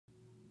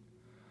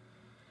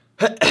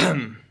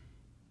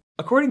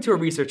According to a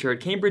researcher at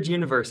Cambridge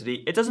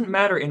University, it doesn't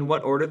matter in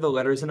what order the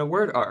letters in a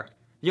word are.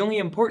 The only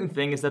important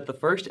thing is that the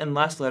first and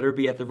last letter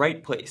be at the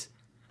right place.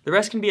 The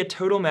rest can be a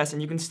total mess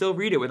and you can still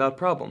read it without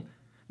problem.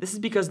 This is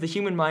because the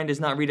human mind does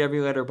not read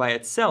every letter by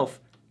itself,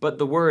 but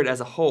the word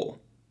as a whole.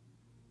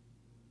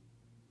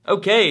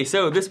 Okay,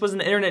 so this was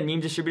an internet meme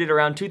distributed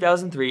around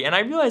 2003, and I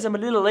realize I'm a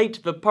little late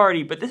to the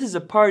party, but this is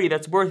a party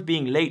that's worth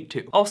being late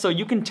to. Also,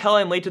 you can tell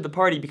I'm late to the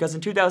party because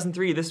in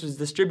 2003 this was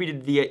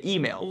distributed via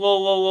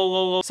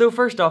email. So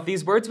first off,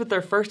 these words with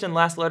their first and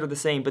last letter the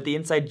same, but the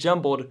inside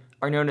jumbled,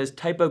 are known as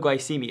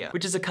typoglycemia,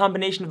 which is a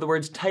combination of the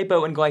words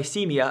typo and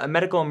glycemia, a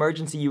medical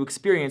emergency you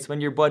experience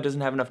when your blood doesn't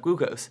have enough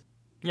glucose.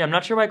 Yeah, I'm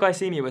not sure why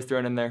glycemia was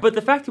thrown in there. But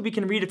the fact that we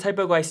can read a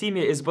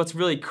typoglycemia is what's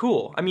really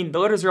cool. I mean, the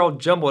letters are all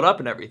jumbled up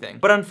and everything.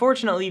 But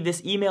unfortunately,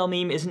 this email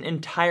meme isn't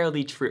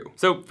entirely true.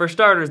 So, for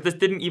starters, this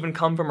didn't even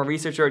come from a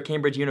researcher at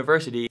Cambridge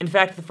University. In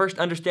fact, the first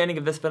understanding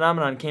of this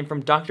phenomenon came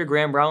from Dr.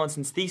 Graham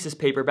Rawlinson's thesis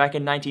paper back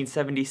in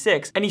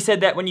 1976, and he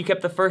said that when you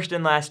kept the first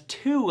and last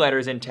two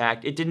letters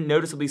intact, it didn't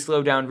noticeably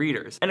slow down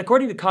readers. And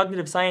according to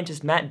cognitive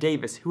scientist Matt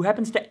Davis, who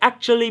happens to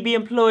actually be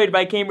employed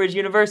by Cambridge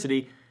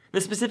University, the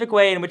specific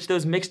way in which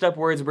those mixed up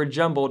words were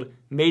jumbled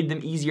made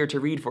them easier to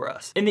read for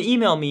us. In the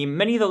email meme,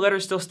 many of the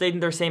letters still stayed in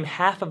their same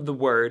half of the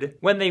word.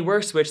 When they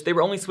were switched, they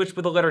were only switched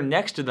with a letter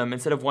next to them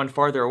instead of one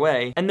farther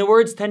away, and the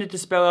words tended to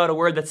spell out a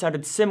word that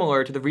sounded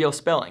similar to the real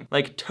spelling,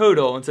 like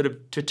total instead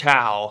of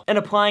total. And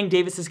applying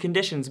Davis's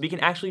conditions, we can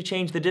actually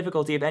change the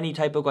difficulty of any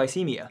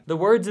typoglycemia. The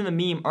words in the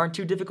meme aren't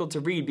too difficult to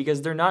read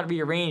because they're not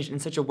rearranged in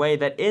such a way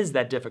that is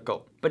that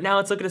difficult. But now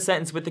let's look at a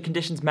sentence with the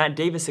conditions Matt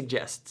Davis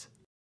suggests.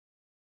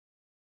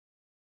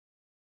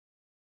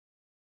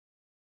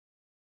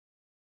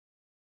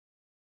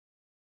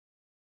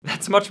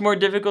 That's much more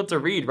difficult to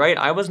read, right?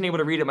 I wasn't able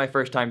to read it my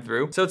first time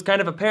through, so it's kind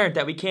of apparent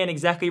that we can't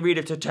exactly read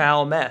a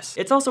total mess.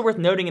 It's also worth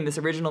noting in this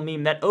original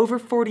meme that over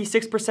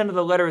 46% of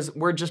the letters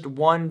were just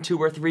 1, 2,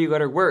 or 3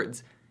 letter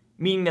words,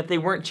 meaning that they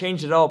weren't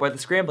changed at all by the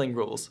scrambling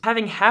rules.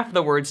 Having half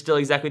the words still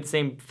exactly the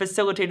same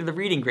facilitated the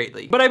reading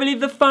greatly. But I believe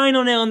the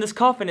final nail in this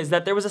coffin is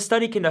that there was a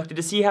study conducted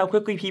to see how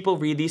quickly people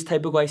read these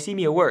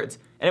typoglycemia words,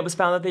 and it was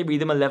found that they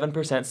read them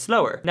 11%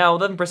 slower. Now,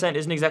 11%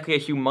 isn't exactly a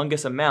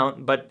humongous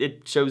amount, but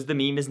it shows the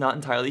meme is not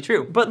entirely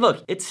true. But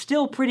look, it's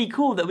still pretty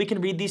cool that we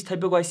can read these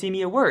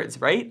typoglycemia words,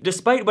 right?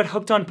 Despite what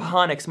Hooked on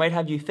Phonics might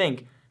have you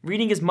think,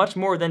 reading is much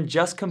more than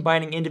just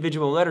combining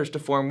individual letters to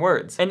form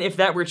words. And if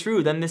that were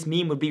true, then this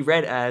meme would be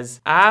read as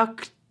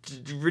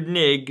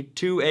Aoccdrnig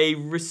to a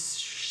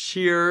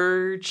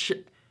rscheearch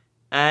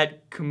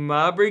at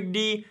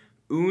Cmabrigde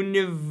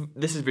Uinervtisy.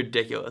 This is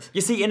ridiculous.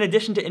 You see, in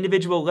addition to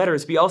individual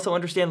letters, we also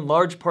understand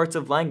large parts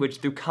of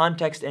language through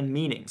context and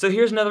meaning. So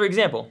here's another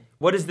example.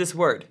 What is this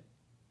word?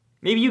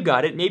 Maybe you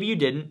got it, maybe you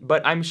didn't,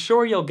 but I'm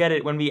sure you'll get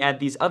it when we add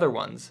these other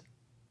ones.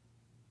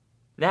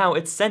 Now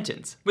it's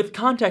sentence. With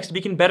context,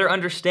 we can better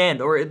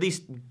understand, or at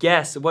least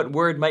guess, what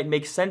word might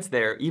make sense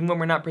there, even when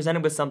we're not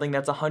presented with something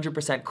that's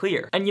 100%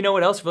 clear. And you know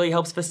what else really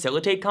helps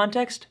facilitate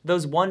context?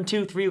 Those 1,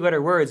 2, 3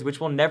 letter words which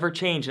will never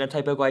change in a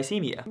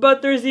typoglycemia.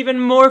 But there's even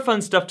more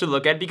fun stuff to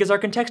look at because our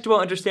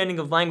contextual understanding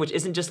of language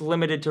isn't just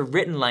limited to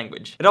written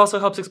language. It also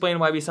helps explain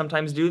why we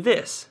sometimes do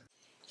this.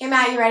 Hey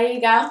Matt, you ready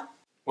to go?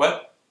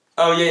 What?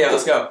 Oh yeah,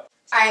 let's go.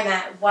 Alright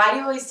Matt, why do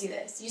you always do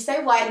this? You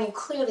say what and you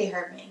clearly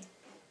heard me.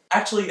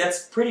 Actually,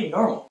 that's pretty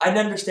normal. I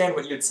didn't understand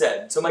what you had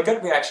said, so my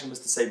gut reaction was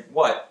to say,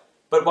 what?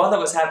 But while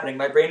that was happening,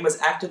 my brain was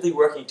actively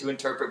working to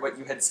interpret what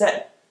you had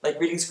said, like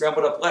reading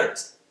scrambled up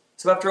letters.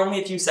 So after only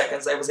a few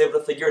seconds, I was able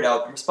to figure it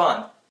out and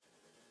respond.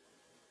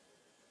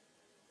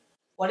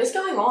 What is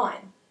going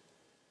on?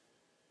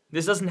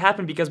 This doesn't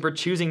happen because we're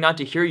choosing not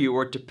to hear you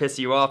or to piss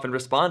you off and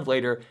respond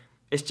later.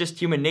 It's just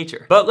human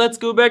nature. But let's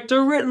go back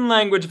to written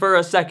language for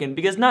a second,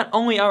 because not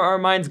only are our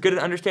minds good at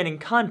understanding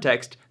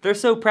context, they're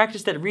so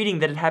practiced at reading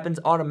that it happens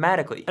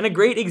automatically. And a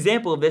great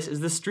example of this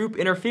is the Stroop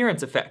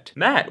interference effect.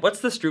 Matt,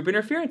 what's the Stroop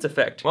interference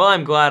effect? Well,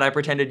 I'm glad I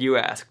pretended you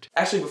asked.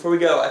 Actually, before we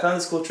go, I found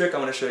this cool trick I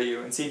want to show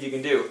you and see if you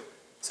can do.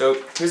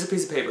 So, here's a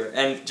piece of paper,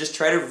 and just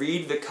try to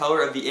read the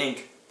color of the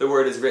ink the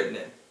word is written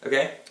in,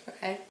 okay?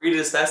 Okay. Read it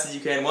as fast as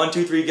you can. 1,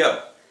 2, 3,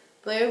 go.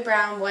 Blue,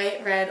 brown,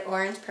 white, red,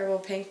 orange, purple,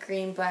 pink,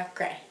 green, black,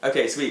 gray.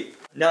 Okay, sweet.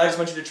 Now I just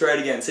want you to try it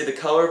again. Say the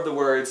color of the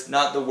words,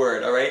 not the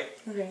word, alright?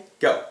 Okay.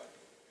 Go.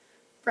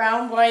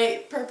 Brown,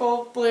 white,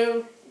 purple,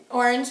 blue,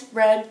 orange,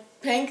 red,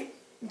 pink,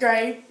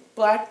 gray,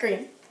 black,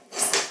 green.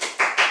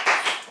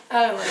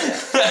 I don't like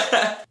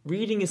it.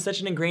 Reading is such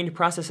an ingrained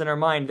process in our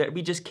mind that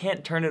we just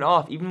can't turn it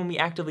off even when we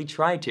actively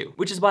try to.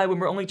 Which is why when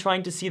we're only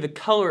trying to see the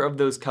color of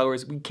those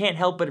colors, we can't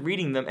help but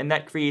reading them, and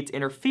that creates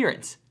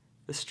interference.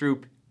 The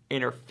Stroop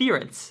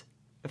interference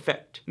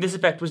effect. This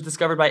effect was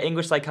discovered by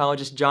English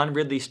psychologist John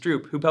Ridley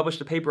Stroop, who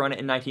published a paper on it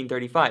in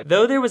 1935.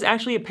 Though there was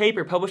actually a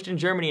paper published in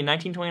Germany in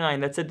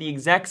 1929 that said the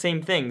exact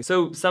same thing,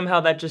 so somehow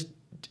that just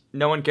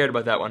No one cared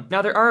about that one.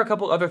 Now, there are a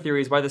couple other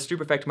theories why the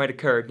Stroop effect might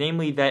occur,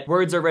 namely that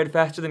words are read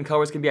faster than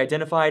colors can be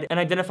identified, and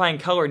identifying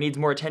color needs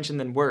more attention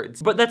than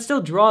words. But that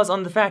still draws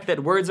on the fact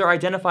that words are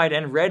identified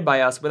and read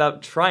by us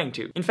without trying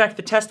to. In fact,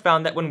 the test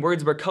found that when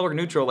words were color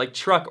neutral, like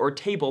truck or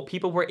table,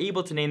 people were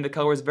able to name the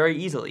colors very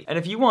easily. And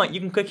if you want, you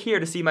can click here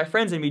to see my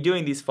friends and me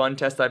doing these fun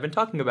tests I've been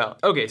talking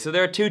about. Okay, so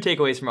there are two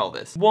takeaways from all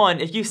this.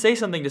 One, if you say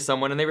something to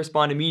someone and they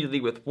respond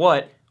immediately with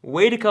what,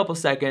 wait a couple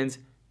seconds,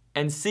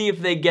 and see if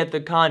they get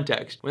the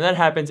context. When that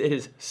happens, it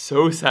is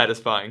so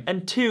satisfying.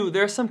 And two,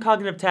 there are some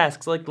cognitive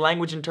tasks like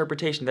language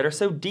interpretation that are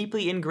so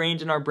deeply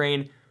ingrained in our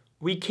brain,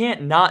 we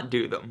can't not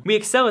do them. We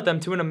excel at them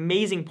to an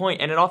amazing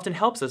point, and it often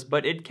helps us,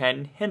 but it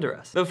can hinder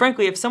us. Though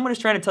frankly, if someone is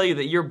trying to tell you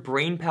that your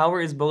brain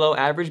power is below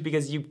average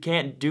because you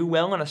can't do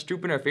well on a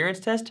Stroop interference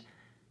test,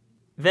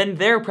 then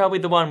they're probably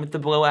the one with the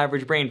below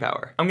average brain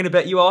power. I'm gonna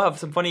bet you all have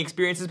some funny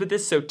experiences with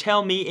this, so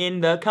tell me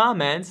in the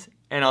comments,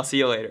 and I'll see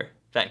you later.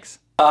 Thanks.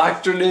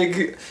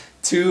 Aoccdrnig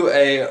to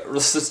a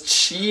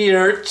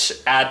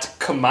rscheearch at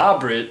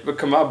Cmabrigde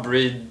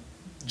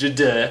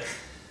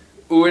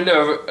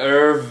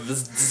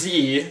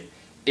Uinervtisy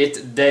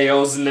it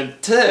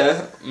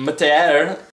deosnete mater